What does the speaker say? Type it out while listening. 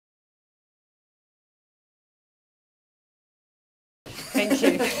Thank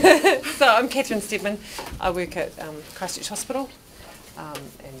you. So I'm Catherine Steadman. I work at Christchurch Hospital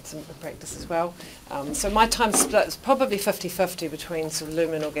and some practice as well. So my time split is probably 50-50 between sort of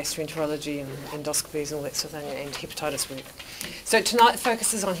luminal gastroenterology and endoscopies and all that sort of thing and hepatitis work. So tonight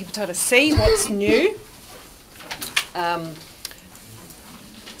focuses on hepatitis C, what's new.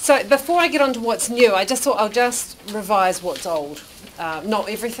 So before I get on to what's new, I just thought I'll just revise what's old. Not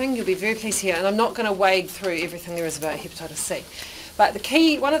everything, you'll be very pleased to hear, and I'm not going to wade through everything there is about hepatitis C. But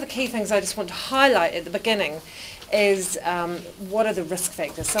one of the key things I just want to highlight at the beginning is what are the risk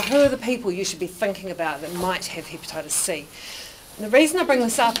factors. So who are the people you should be thinking about that might have hepatitis C? And the reason I bring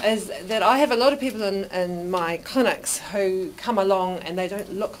this up is that I have a lot of people in my clinics who come along and they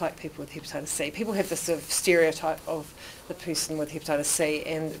don't look like people with hepatitis C. People have this sort of stereotype of the person with hepatitis C,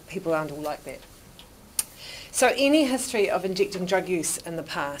 and people aren't all like that. So any history of injecting drug use in the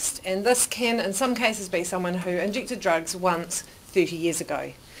past, and this can in some cases be someone who injected drugs once 30 years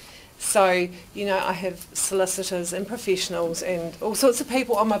ago. So, you know, I have solicitors and professionals and all sorts of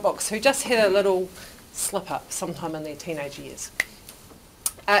people on my box who just had a little slip up sometime in their teenage years.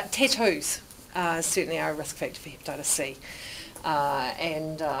 Tattoos certainly are a risk factor for hepatitis C.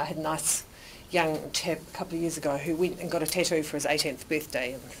 I had a nice young chap a couple of years ago who went and got a tattoo for his 18th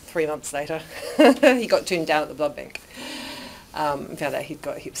birthday, and 3 months later he got turned down at the blood bank and found out he'd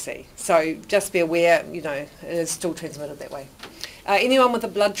got hep C. So just be aware, you know, it is still transmitted that way. Anyone with a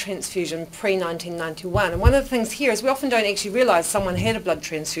blood transfusion pre-1991, and one of the things here is we often don't actually realise someone had a blood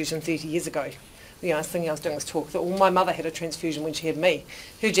transfusion 30 years ago. You know, I was thinking I was doing this talk that, well, my mother had a transfusion when she had me.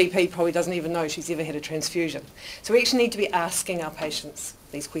 Her GP probably doesn't even know she's ever had a transfusion. So we actually need to be asking our patients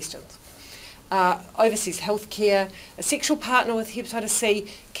these questions. Overseas healthcare, a sexual partner with hepatitis C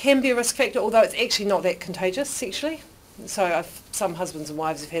can be a risk factor, although it's actually not that contagious sexually. So some husbands and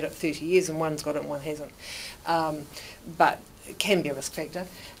wives have had it 30 years and one's got it and one hasn't. But it can be a risk factor.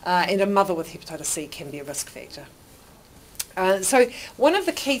 And a mother with hepatitis C can be a risk factor. So one of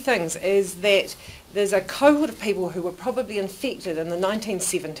the key things is that there's a cohort of people who were probably infected in the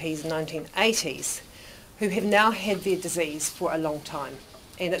 1970s and 1980s who have now had their disease for a long time.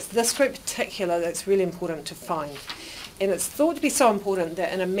 And it's this group in particular that's really important to find. And it's thought to be so important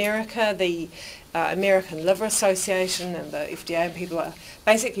that in America, the American Liver Association and the FDA and people are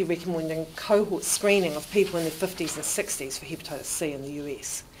basically recommending cohort screening of people in their 50s and 60s for hepatitis C in the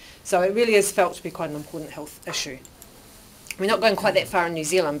US. So it really is felt to be quite an important health issue. We're not going quite that far in New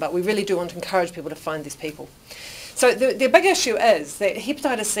Zealand, but we really do want to encourage people to find these people. So the big issue is that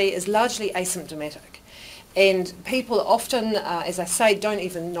hepatitis C is largely asymptomatic. And people often, as I say, don't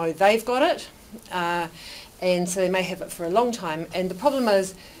even know they've got it. And so they may have it for a long time. And the problem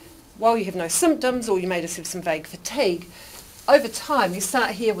is, while you have no symptoms or you may just have some vague fatigue, over time you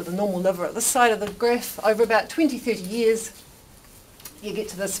start here with a normal liver at this side of the graph. Over about 20, 30 years, you get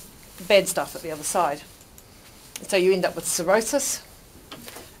to this bad stuff at the other side. So you end up with cirrhosis.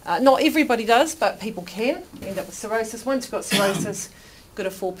 Not everybody does, but people can end up with cirrhosis. Once you've got cirrhosis, you've got a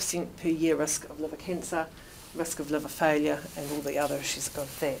 4% per year risk of liver cancer, risk of liver failure, and all the other issues that go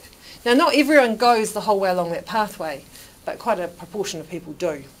with that. Now, not everyone goes the whole way along that pathway, but quite a proportion of people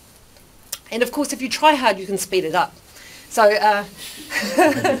do. And of course, if you try hard, you can speed it up. So,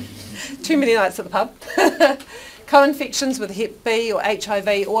 too many nights at the pub. Co-infections with Hep B or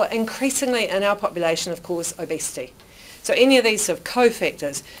HIV, or increasingly in our population, of course, obesity. So any of these sort of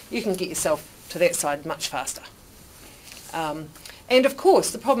cofactors, you can get yourself to that side much faster. And of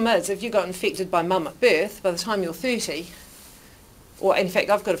course, the problem is if you got infected by mum at birth, by the time you're 30, or in fact,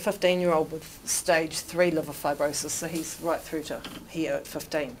 I've got a 15-year-old with stage 3 liver fibrosis, so he's right through to here at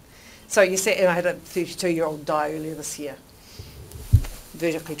 15. So you see, and I had a 32-year-old die earlier this year,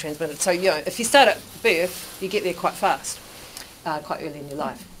 vertically transmitted. So, you know, if you start at birth, you get there quite fast, quite early in your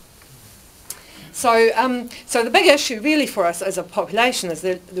life. So, so the big issue really for us as a population is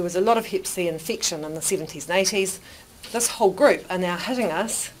that there was a lot of Hep C infection in the 70s and 80s. This whole group are now hitting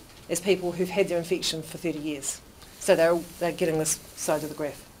us as people who've had their infection for 30 years. So they're getting this side of the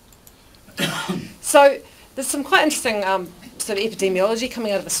graph. So there's some quite interesting sort of epidemiology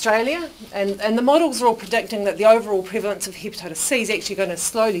coming out of Australia, and the models are all predicting that the overall prevalence of hepatitis C is actually going to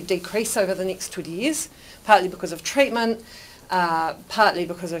slowly decrease over the next 20 years, partly because of treatment, partly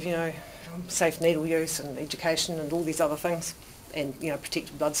because of, you know, safe needle use and education and all these other things, and, you know,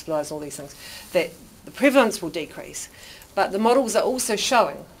 protected blood supplies and all these things, that the prevalence will decrease. But the models are also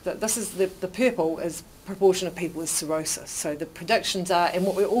showing that this is the purple is proportion of people with cirrhosis. So the predictions are, and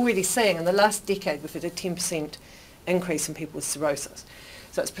what we're already seeing in the last decade, we've had a 10% increase in people with cirrhosis.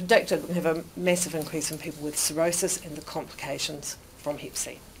 So it's predicted we're going to have a massive increase in people with cirrhosis and the complications from Hep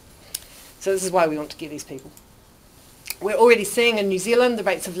C. So this is why we want to get these people. We're already seeing in New Zealand the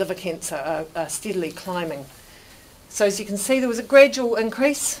rates of liver cancer are steadily climbing. So as you can see, there was a gradual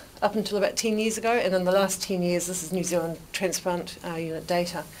increase up until about 10 years ago, and in the last 10 years, this is New Zealand transplant unit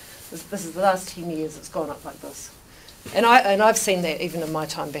data, this is the last 10 years it's gone up like this. And I've seen that even in my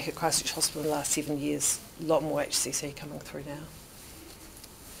time back at Christchurch Hospital in the last 7 years, a lot more HCC coming through now.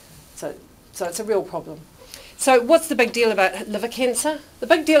 So it's a real problem. So what's the big deal about liver cancer? The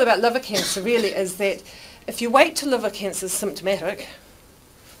big deal about liver cancer really is that if you wait till liver cancer is symptomatic,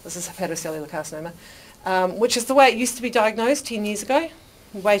 this is hepatocellular carcinoma, which is the way it used to be diagnosed 10 years ago.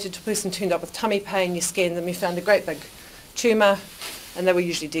 You waited till a person turned up with tummy pain, you scanned them, you found a great big tumour, and they were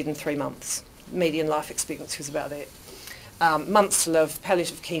usually dead in 3 months. Median life expectancy was about that. Months to live,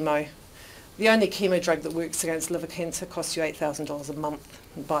 palliative chemo. The only chemo drug that works against liver cancer costs you $8,000 a month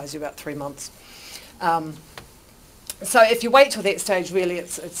and buys you about 3 months. So if you wait till that stage, really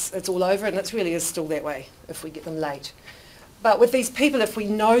it's all over, and it really is still that way if we get them late. But with these people, if we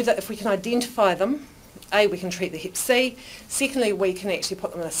know that if we can identify them, A, we can treat the Hep C. Secondly, we can actually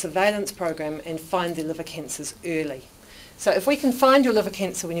put them in a surveillance program and find their liver cancers early. So if we can find your liver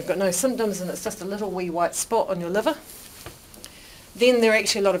cancer when you've got no symptoms and it's just a little wee white spot on your liver, then there are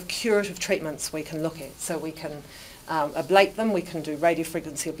actually a lot of curative treatments we can look at. So we can ablate them, we can do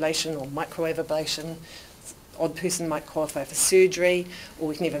radiofrequency ablation or microwave ablation. Odd person might qualify for surgery, or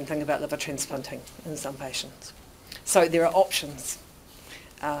we can even think about liver transplanting in some patients. So there are options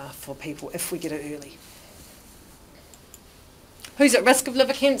for people if we get it early. Who's at risk of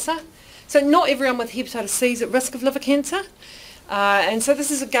liver cancer? So not everyone with hepatitis C is at risk of liver cancer. And so this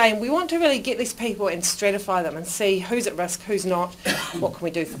is a game, we want to really get these people and stratify them and see who's at risk, who's not, what can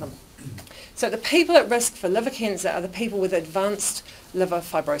we do for them. So the people at risk for liver cancer are the people with advanced liver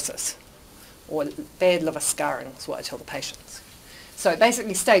fibrosis, or bad liver scarring is what I tell the patients. So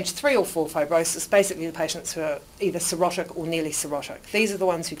basically stage 3 or 4 fibrosis, basically the patients who are either cirrhotic or nearly cirrhotic. These are the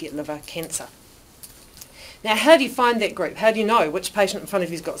ones who get liver cancer. Now how do you find that group? How do you know which patient in front of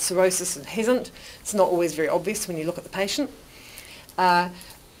you has got cirrhosis and hasn't? It's not always very obvious when you look at the patient.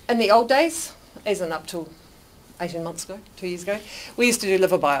 In the old days, as in up till 18 months ago, 2 years ago, we used to do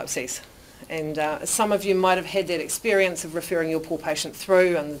liver biopsies. And some of you might have had that experience of referring your poor patient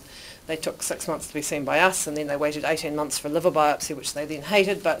through, and they took 6 months to be seen by us, and then they waited 18 months for a liver biopsy, which they then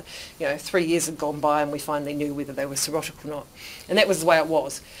hated, but 3 years had gone by and we finally knew whether they were cirrhotic or not. And that was the way it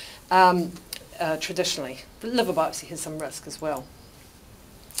was traditionally. The liver biopsy has some risk as well.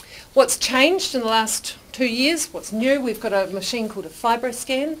 What's changed in the last 2 years, what's new, we've got a machine called a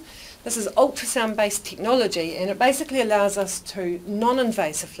FibroScan. This is ultrasound-based technology, and it basically allows us to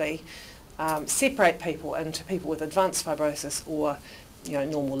non-invasively separate people into people with advanced fibrosis or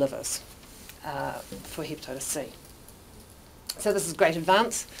normal livers for hepatitis C. So this is a great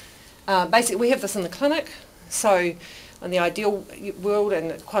advance. Basically we have this in the clinic, so in the ideal world,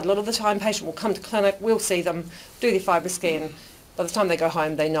 and quite a lot of the time, patient will come to clinic, we'll see them, do their FibroScan. By the time they go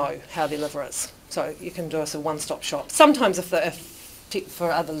home, they know how their liver is. So you can do us a one-stop shop. Sometimes if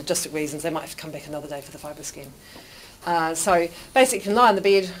for other logistic reasons, they might have to come back another day for the FibroScan. So basically you can lie on the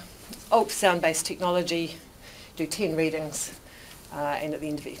bed, ultrasound-based technology, do 10 readings, and at the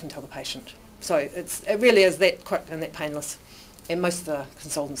end of it you can tell the patient. So it really is that quick and that painless. And most of the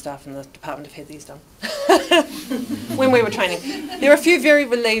consultant staff in the department have had these done when we were training. There are a few very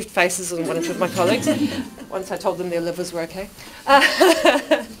relieved faces on one or two of my colleagues once I told them their livers were okay.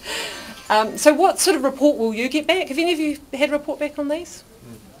 So what sort of report will you get back? Have any of you had a report back on these?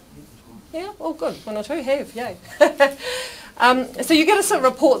 Yeah, oh good, 1 or 2 have, yay. So you get a sort of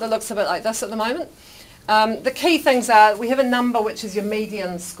report that looks a bit like this at the moment. The key things are, we have a number which is your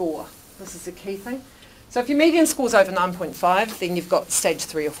median score. This is the key thing. So if your median score is over 9.5, then you've got stage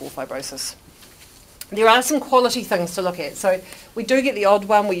 3 or 4 fibrosis. There are some quality things to look at. So we do get the odd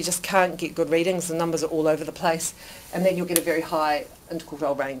one where you just can't get good readings, the numbers are all over the place, and then you'll get a very high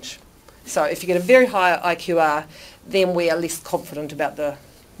interquartile range. So if you get a very high IQR, then we are less confident about the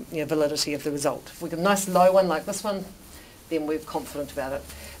validity of the result. If we get a nice low one like this one, then we're confident about it.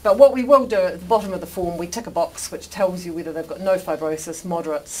 But what we will do at the bottom of the form, we tick a box which tells you whether they've got no fibrosis,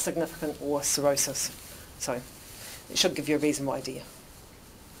 moderate, significant or cirrhosis. So it should give you a reasonable idea.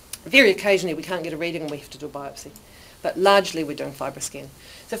 Very occasionally we can't get a reading and we have to do a biopsy. But largely we're doing FibroScan.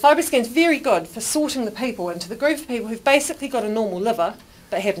 So FibroScan is very good for sorting the people into the group of people who've basically got a normal liver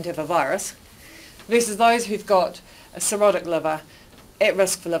but happen to have a virus, versus those who've got a cirrhotic liver, at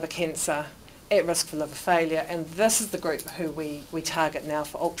risk for liver cancer, at risk for liver failure, and this is the group who we target now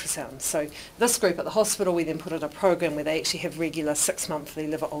for ultrasounds. So this group at the hospital, we then put in a program where they actually have regular 6-monthly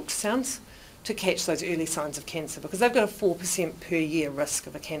liver ultrasounds to catch those early signs of cancer, because they've got a 4% per year risk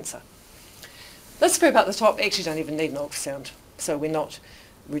of a cancer. This group up the top actually don't even need an ultrasound, so we're not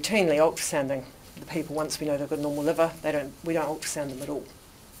routinely ultrasounding the people once we know they've got a normal liver. We don't ultrasound them at all.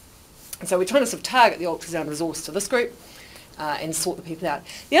 And so we're trying to sort of target the ultrasound resource to this group and sort the people out.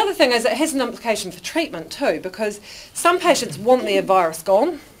 The other thing is it has an implication for treatment too, because some patients want their virus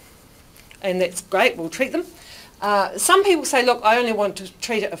gone, and that's great, we'll treat them. Some people say, look, I only want to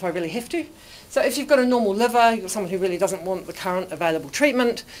treat it if I really have to. So if you've got a normal liver, you've got someone who really doesn't want the current available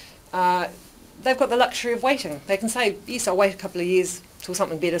treatment, they've got the luxury of waiting. They can say, yes, I'll wait a couple of years till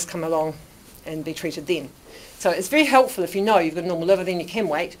something better's come along and be treated then. So it's very helpful if you know you've got a normal liver, then you can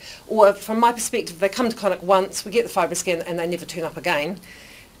wait. Or from my perspective, they come to clinic once, we get the FibroScan and they never turn up again,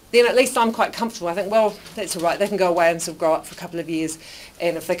 then at least I'm quite comfortable. I think, well, that's all right. They can go away and sort of grow up for a couple of years,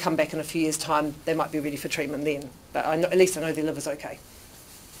 and if they come back in a few years' time, they might be ready for treatment then. But at least I know their liver's okay.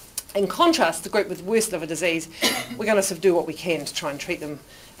 In contrast, the group with worse liver disease, we're going to sort of do what we can to try and treat them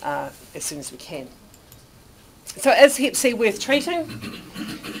as soon as we can. So is Hep C worth treating?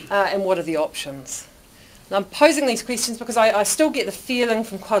 And what are the options? And I'm posing these questions because I still get the feeling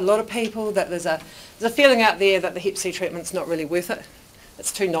from quite a lot of people that there's a feeling out there that the Hep C treatment's not really worth it.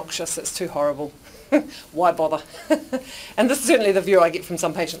 It's too noxious, it's too horrible. Why bother? And this is certainly the view I get from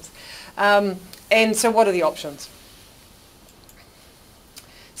some patients. And so what are the options?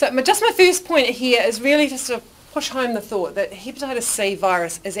 So just my first point here is really to sort of push home the thought that hepatitis C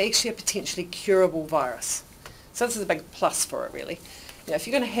virus is actually a potentially curable virus. So this is a big plus for it, really. You know, if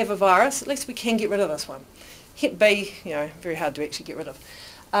you're going to have a virus, at least we can get rid of this one. Hep B, you know, very hard to actually get rid of.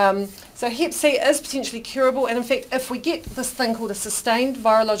 So Hep C is potentially curable, and in fact, if we get this thing called a sustained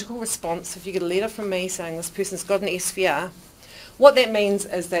virological response, if you get a letter from me saying this person's got an SVR, what that means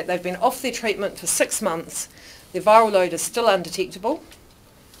is that they've been off their treatment for 6 months, their viral load is still undetectable.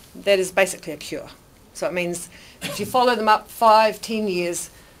 That is basically a cure. So it means if you follow them up 5-10 years,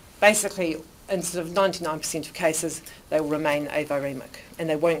 basically instead of 99% of cases, they will remain aviremic and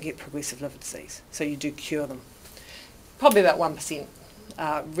they won't get progressive liver disease. So you do cure them. Probably about 1%.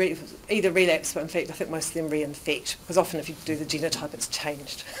 Either relapse, but in fact I think most of them reinfect, because often if you do the genotype it's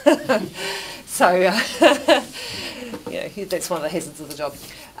changed. So yeah, that's one of the hazards of the job.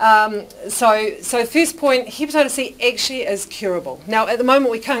 So first point, hepatitis C actually is curable. Now at the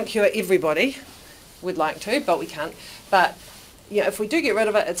moment we can't cure everybody. We'd like to, but we can't. But you know, if we do get rid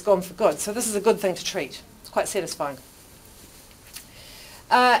of it, it's gone for good. So this is a good thing to treat. It's quite satisfying.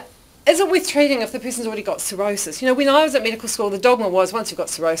 Is it worth treating if the person's already got cirrhosis? You know, when I was at medical school, the dogma was once you've got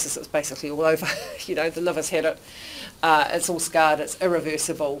cirrhosis, it's basically all over. You know, the liver's had it, it's all scarred, it's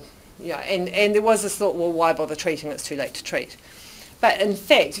irreversible. Yeah, and there was this thought, well, why bother treating? It's too late to treat. But in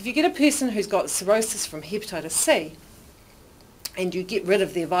fact, if you get a person who's got cirrhosis from hepatitis C, and you get rid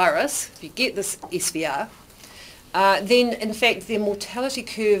of their virus, if you get this SVR, then in fact their mortality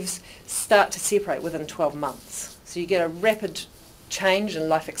curves start to separate within 12 months. So you get a rapid change in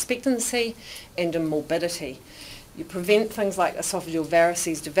life expectancy and in morbidity. You prevent things like esophageal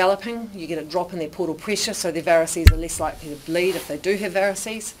varices developing, you get a drop in their portal pressure, so their varices are less likely to bleed if they do have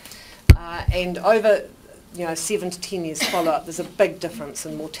varices. And over 7 to 10 years follow-up, there's a big difference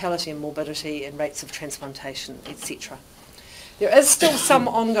in mortality and morbidity and rates of transplantation, etc. There is still some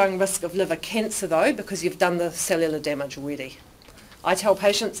ongoing risk of liver cancer though, because you've done the cellular damage already. I tell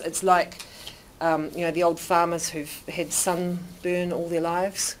patients it's like the old farmers who've had sunburn all their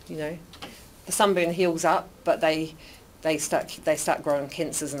lives. You know, the sunburn heals up, but they start growing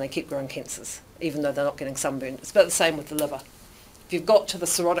cancers, and they keep growing cancers, even though they're not getting sunburn. It's about the same with the liver. If you've got to the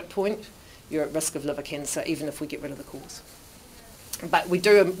cirrhotic point, you're at risk of liver cancer, even if we get rid of the cause. But we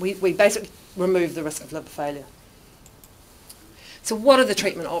basically remove the risk of liver failure. So what are the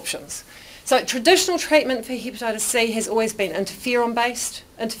treatment options? So traditional treatment for hepatitis C has always been interferon-based.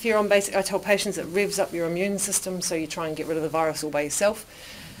 Interferon-based, I tell patients, it revs up your immune system, so you try and get rid of the virus all by yourself.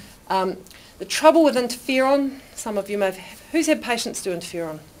 The trouble with interferon, some of you may have, who's had patients do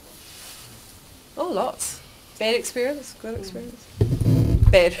interferon? Oh, lots. Bad experience? Good experience?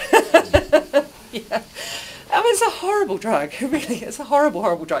 Bad. Yeah. I mean, it's a horrible drug, really. It's a horrible,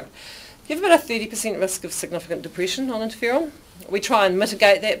 horrible drug. You have about a 30% risk of significant depression on interferon. We try and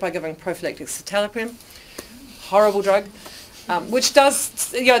mitigate that by giving prophylactic citalopram. Horrible drug, which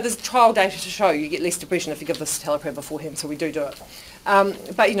does, there's trial data to show you get less depression if you give the citalopram beforehand, so we do it.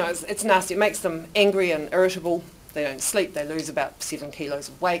 But, it's nasty. It makes them angry and irritable. They don't sleep. They lose about 7 kilos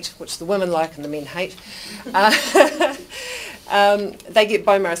of weight, which the women like and the men hate. They get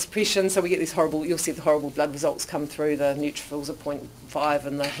bone marrow suppression, so we get these horrible, you'll see the horrible blood results come through. The neutrophils are 0.5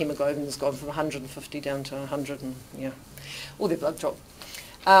 and the hemoglobin has gone from 150 down to 100, and all their blood drop.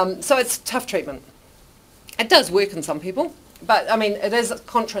 So it's tough treatment. It does work in some people. But I mean, it is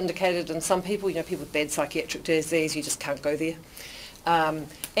contraindicated in some people. You know, people with bad psychiatric disease, you just can't go there. And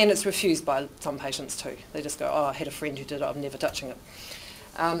it's refused by some patients too. They just go, oh, I had a friend who did it, I'm never touching it.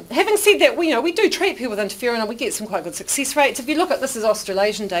 Having said that, we do treat people with interferon and we get some quite good success rates. If you look at, this is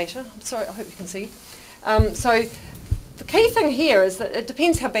Australasian data. I'm sorry, I hope you can see. So the key thing here is that it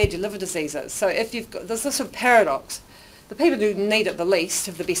depends how bad your liver disease is. So if you've got, there's this sort of paradox. The people who need it the least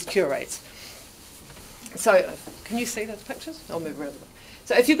have the best cure rates. So can you see those pictures? I'll move around a bit.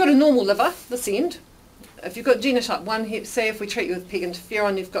 So if you've got a normal liver, this end, if you've got genotype 1 Hep C, if we treat you with peg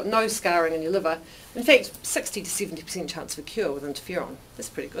interferon, you've got no scarring in your liver. In fact, 60 to 70% chance of a cure with interferon. That's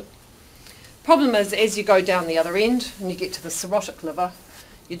pretty good. Problem is, as you go down the other end and you get to the cirrhotic liver,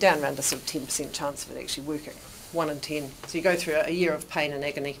 you're down around a sort of 10% chance of it actually working. 1 in 10. So you go through a year of pain and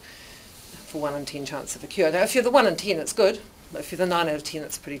agony for 1 in 10 chance of a cure. Now, if you're the 1 in 10, it's good. But if you're the 9 out of 10,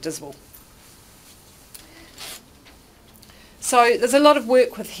 it's pretty dismal. So there's a lot of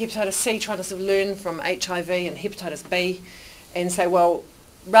work with hepatitis C trying to sort of learn from HIV and hepatitis B and say, well,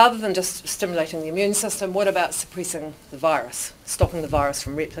 rather than just stimulating the immune system, what about suppressing the virus, stopping the virus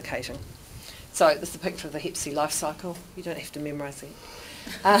from replicating? So this is a picture of the Hep C life cycle. You don't have to memorise it.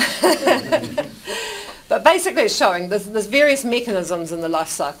 But basically it's showing there's various mechanisms in the life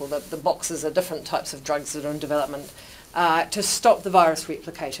cycle. The boxes are different types of drugs that are in development to stop the virus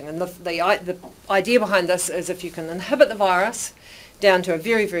replicating. And the idea behind this is if you can inhibit the virus down to a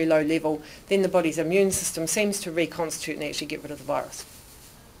very, very low level, then the body's immune system seems to reconstitute and actually get rid of the virus.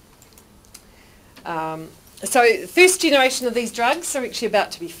 So first generation of these drugs are actually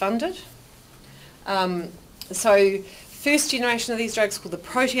about to be funded. So first generation of these drugs called the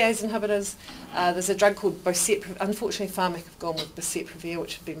protease inhibitors. There's a drug called boceprevir. Unfortunately, Pharmac have gone with boceprevir,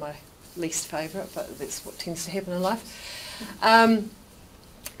 which would be my least favourite, but that's what tends to happen in life.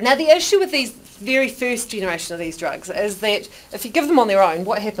 Now the issue with these very first generation of these drugs is that if you give them on their own,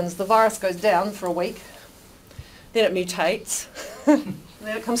 what happens? The virus goes down for a week, then it mutates, and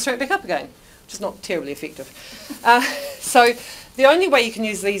then it comes straight back up again, which is not terribly effective. So the only way you can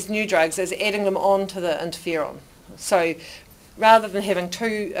use these new drugs is adding them on to the interferon. So rather than having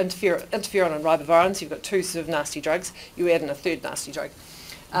two interferon and ribavirins, you've got two sort of nasty drugs, you add in a third nasty drug.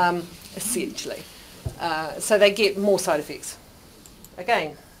 Essentially. So they get more side effects.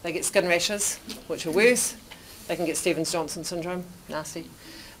 Again, they get skin rashes, which are worse. They can get Stevens-Johnson syndrome, nasty.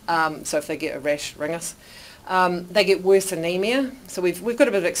 So if they get a rash, ring us. They get worse anemia. So we've got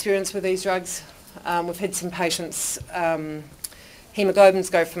a bit of experience with these drugs. We've had some patients,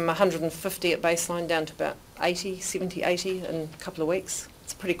 hemoglobins go from 150 at baseline down to about 80, 70, 80 in a couple of weeks.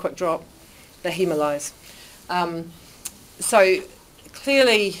 It's a pretty quick drop. They hemolyse. So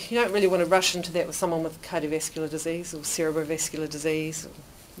clearly, you don't really want to rush into that with someone with cardiovascular disease or cerebrovascular disease.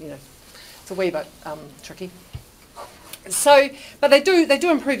 It's a wee bit tricky. So, but they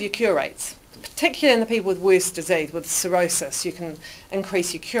do improve your cure rates, particularly in the people with worse disease, with cirrhosis. You can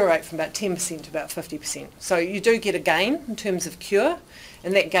increase your cure rate from about 10% to about 50%. So you do get a gain in terms of cure,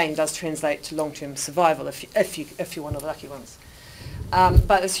 and that gain does translate to long-term survival if you're one of the lucky ones.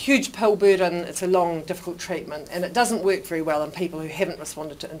 But it's a huge pill burden, it's a long, difficult treatment, and it doesn't work very well in people who haven't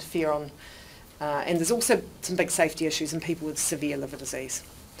responded to interferon. And there's also some big safety issues in people with severe liver disease.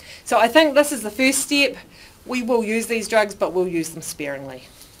 So I think this is the first step. We will use these drugs, but we'll use them sparingly.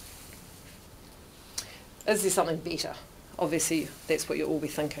 Is there something better? Obviously, that's what you'll all be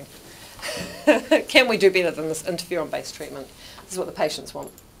thinking. Can we do better than this interferon-based treatment? This is what the patients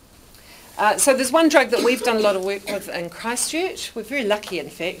want. So there's one drug that we've done a lot of work with in Christchurch. We're very lucky, in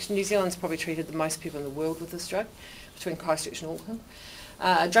fact. New Zealand's probably treated the most people in the world with this drug, between Christchurch and Auckland.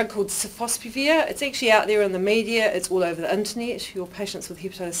 A drug called sofosbuvir. It's actually out there in the media. It's all over the internet. Your patients with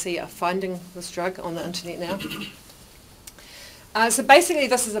hepatitis C are finding this drug on the internet now. So basically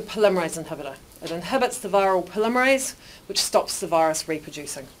this is a polymerase inhibitor. It inhibits the viral polymerase, which stops the virus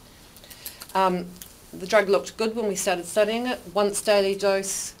reproducing. The drug looked good when we started studying it. Once daily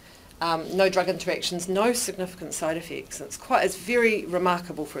dose, no drug interactions, no significant side effects. It's very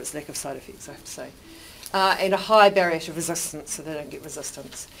remarkable for its lack of side effects, I have to say. And a high barrier to resistance, so they don't get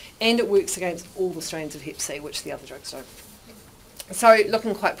resistance. And it works against all the strains of Hep C, which the other drugs don't. So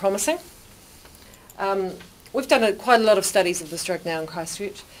looking quite promising. We've done quite a lot of studies of this drug now in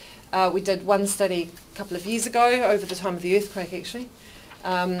Christchurch. We did one study a couple of years ago, over the time of the earthquake actually,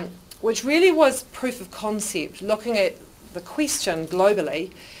 which really was proof of concept, looking at the question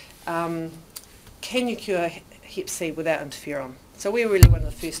globally, can you cure Hep C without interferon? So we're really one of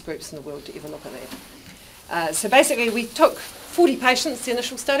the first groups in the world to ever look at that. So basically we took 40 patients, the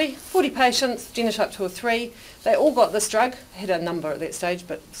initial study, 40 patients, genotype 2 or 3. They all got this drug, had a number at that stage,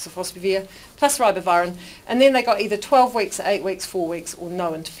 but sofosbuvir, plus ribavirin, and then they got either 12 weeks, 8 weeks, 4 weeks, or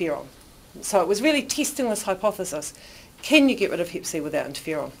no interferon. So it was really testing this hypothesis, can you get rid of Hep C without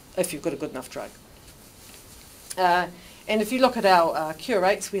interferon, if you've got a good enough drug? And if you look at our cure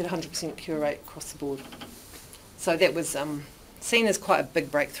rates, we had 100% cure rate across the board. So that was seen as quite a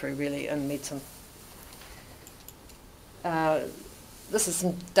big breakthrough, really, in medicine. This is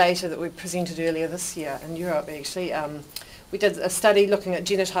some data that we presented earlier this year in Europe, actually. We did a study looking at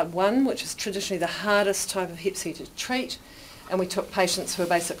genotype 1, which is traditionally the hardest type of Hep C to treat, and we took patients who were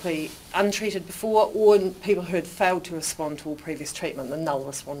basically untreated before or people who had failed to respond to all previous treatment, the null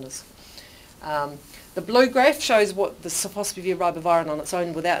responders. The blue graph shows what the sofosbuvir ribavirin on its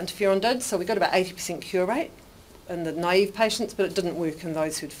own without interferon did, so we got about 80% cure rate in the naive patients, but it didn't work in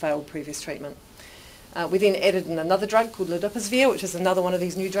those who'd failed previous treatment. We then added in another drug called ledipasvir, which is another one of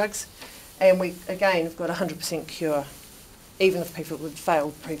these new drugs, and we again have got 100% cure, even if people had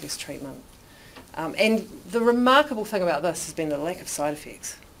failed previous treatment. And the remarkable thing about this has been the lack of side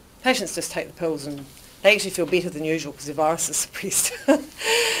effects. Patients just take the pills and they actually feel better than usual because their virus is suppressed.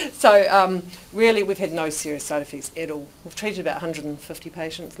 So really we've had no serious side effects at all. We've treated about 150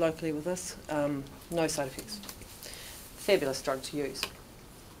 patients locally with this, no side effects. Fabulous drug to use.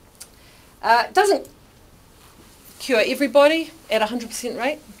 It doesn't cure everybody at 100%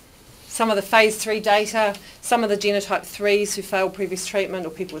 rate. Some of the phase 3 data, some of the genotype 3s who failed previous treatment or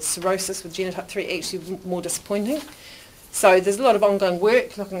people with cirrhosis with genotype 3 are actually more disappointing. So there's a lot of ongoing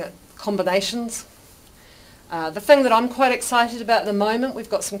work looking at combinations. The thing that I'm quite excited about at the moment, we've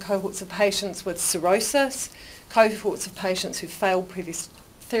got some cohorts of patients with cirrhosis, cohorts of patients who failed previous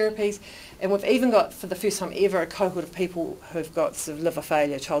therapies, and we've even got, for the first time ever, a cohort of people who've got sort of liver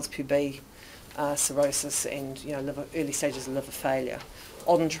failure, Child's Pugh B, cirrhosis, and early stages of liver failure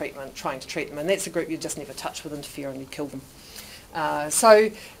on treatment, trying to treat them, and that's a group you just never touch with interferon, you kill them.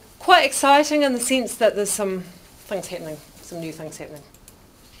 So quite exciting in the sense that there's some things happening, some new things happening.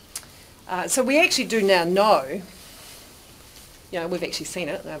 So we actually do now know, we've actually seen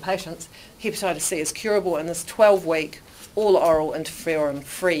it in our patients, hepatitis C is curable in this 12-week all-oral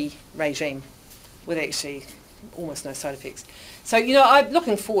interferon-free regime with actually almost no side effects. So, I'm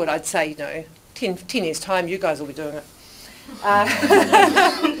looking forward, I'd say, 10 years' time, you guys will be doing it.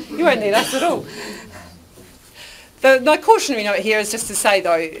 You won't need us at all. The cautionary note here is just to say,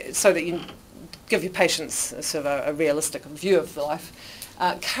 though, so that you give your patients sort of a realistic view of life.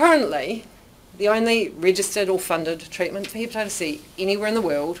 Currently, the only registered or funded treatment for hepatitis C anywhere in the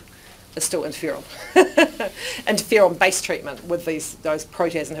world is still interferon. Interferon-based treatment with those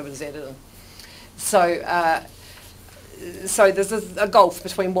protease inhibitors added in. So there's a gulf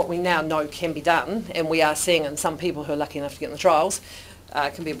between what we now know can be done, and we are seeing in some people who are lucky enough to get in the trials,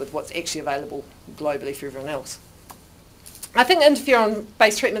 compared with what's actually available globally for everyone else. I think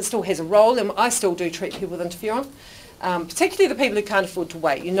interferon-based treatment still has a role, and I still do treat people with interferon, particularly the people who can't afford to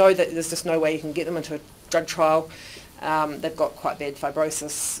wait. You know that there's just no way you can get them into a drug trial. They've got quite bad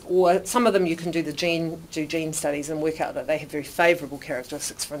fibrosis, or some of them you can do gene studies and work out that they have very favourable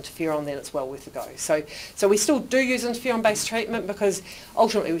characteristics for interferon, then it's well worth a go. So we still do use interferon-based treatment because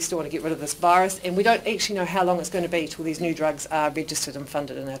ultimately we still want to get rid of this virus, and we don't actually know how long it's going to be till these new drugs are registered and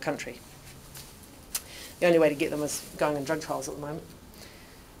funded in our country. The only way to get them is going in drug trials at the moment.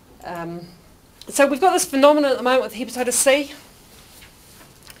 So we've got this phenomenon at the moment with hepatitis C.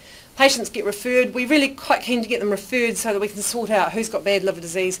 Patients get referred. We're really quite keen to get them referred so that we can sort out who's got bad liver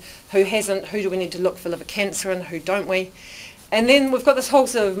disease, who hasn't, who do we need to look for liver cancer in, who don't we. And then we've got this whole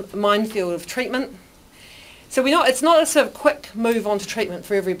sort of minefield of treatment. So it's not a sort of quick move on to treatment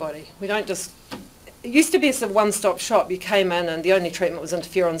for everybody. We don't just... It used to be a sort of one-stop shop. You came in and the only treatment was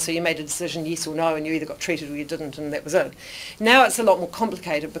interferon, so you made a decision yes or no, and you either got treated or you didn't, and that was it. Now it's a lot more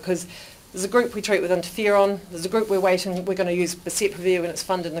complicated because there's a group we treat with interferon, there's a group we're going to use boceprevir when it's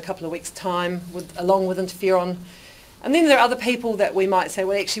funded in a couple of weeks' time, along with interferon. And then there are other people that we might say,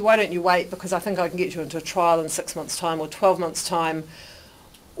 well, actually, why don't you wait, because I think I can get you into a trial in 6 months' time or 12 months' time,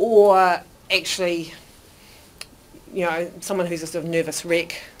 or actually, someone who's a sort of nervous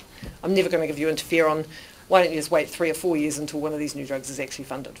wreck, I'm never going to give you interferon, why don't you just wait 3 or 4 years until one of these new drugs is actually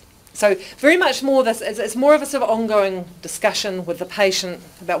funded. So very much more this, it's more of a sort of ongoing discussion with the patient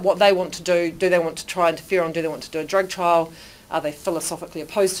about what they want to do. Do they want to try interferon? Do they want to do a drug trial? Are they philosophically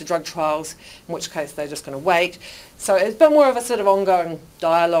opposed to drug trials? In which case they're just going to wait. So it's a bit more of a sort of ongoing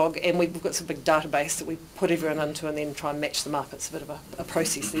dialogue, and we've got some big database that we put everyone into and then try and match them up. It's a bit of a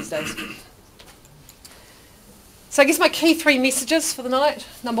process these days. So I guess my key 3 messages for the night.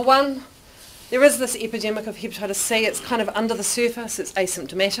 Number 1, there is this epidemic of hepatitis C. It's kind of under the surface, it's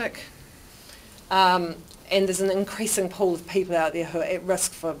asymptomatic, and there's an increasing pool of people out there who are at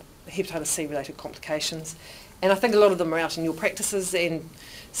risk for hepatitis C related complications. And I think a lot of them are out in your practices, and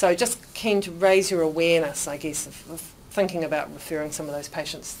so just keen to raise your awareness, I guess, of thinking about referring some of those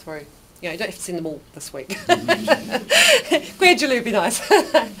patients through. You know, you don't have to send them all this week. Gradually would be nice.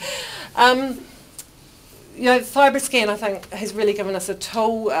 You know, FibroScan, I think, has really given us a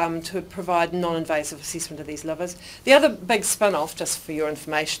tool to provide non-invasive assessment of these livers. The other big spin-off, just for your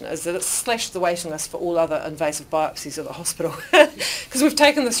information, is that it's slashed the waiting list for all other invasive biopsies at the hospital, because we've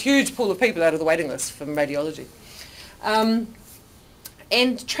taken this huge pool of people out of the waiting list from radiology.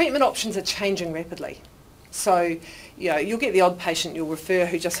 And treatment options are changing rapidly. So, you know, you'll get the odd patient you'll refer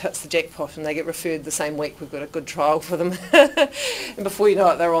who just hits the jackpot and they get referred the same week we've got a good trial for them. And before you know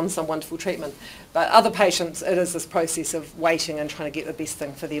it, they're on some wonderful treatment. But other patients, it is this process of waiting and trying to get the best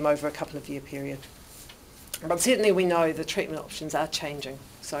thing for them over a couple of year period. But certainly we know the treatment options are changing,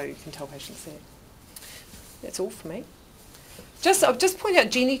 so you can tell patients that. That's all for me. I'll just point out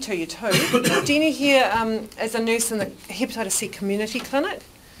Jenny to you too. Jenny here is a nurse in the Hepatitis C community clinic.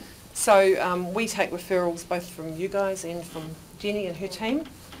 So we take referrals both from you guys and from Jenny and her team.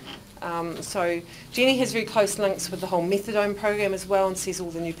 So Jenny has very close links with the whole methadone program as well, and sees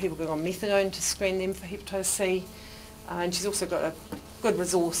all the new people going on methadone to screen them for hepatitis C. And she's also got a good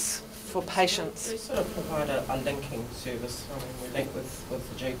resource for patients. We sort of provide a linking service. I mean, we link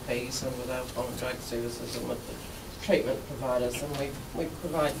with the GPs and with our drug services and with the treatment providers, and we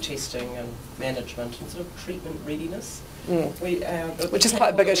provide testing and management and sort of treatment readiness. Which is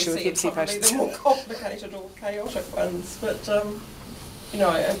quite a big issue with Hep C patients. The more complicated or chaotic ones, but you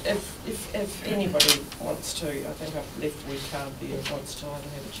know, if anybody wants to, I think I've left word card there, wants to either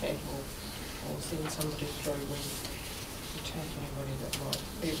have a chat or send somebody through, we take anybody that might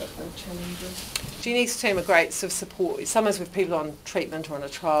be a bit more challenging. Jeannie's team are great sort of support. Sometimes with people on treatment or on a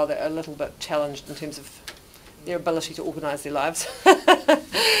trial that are a little bit challenged in terms of their ability to organise their lives.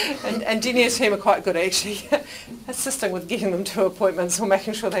 and Jenny's team are quite good at actually assisting with getting them to appointments or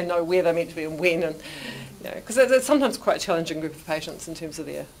making sure they know where they're meant to be and when, and because it's sometimes quite a challenging group of patients in terms of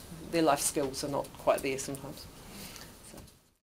their life skills are not quite there sometimes.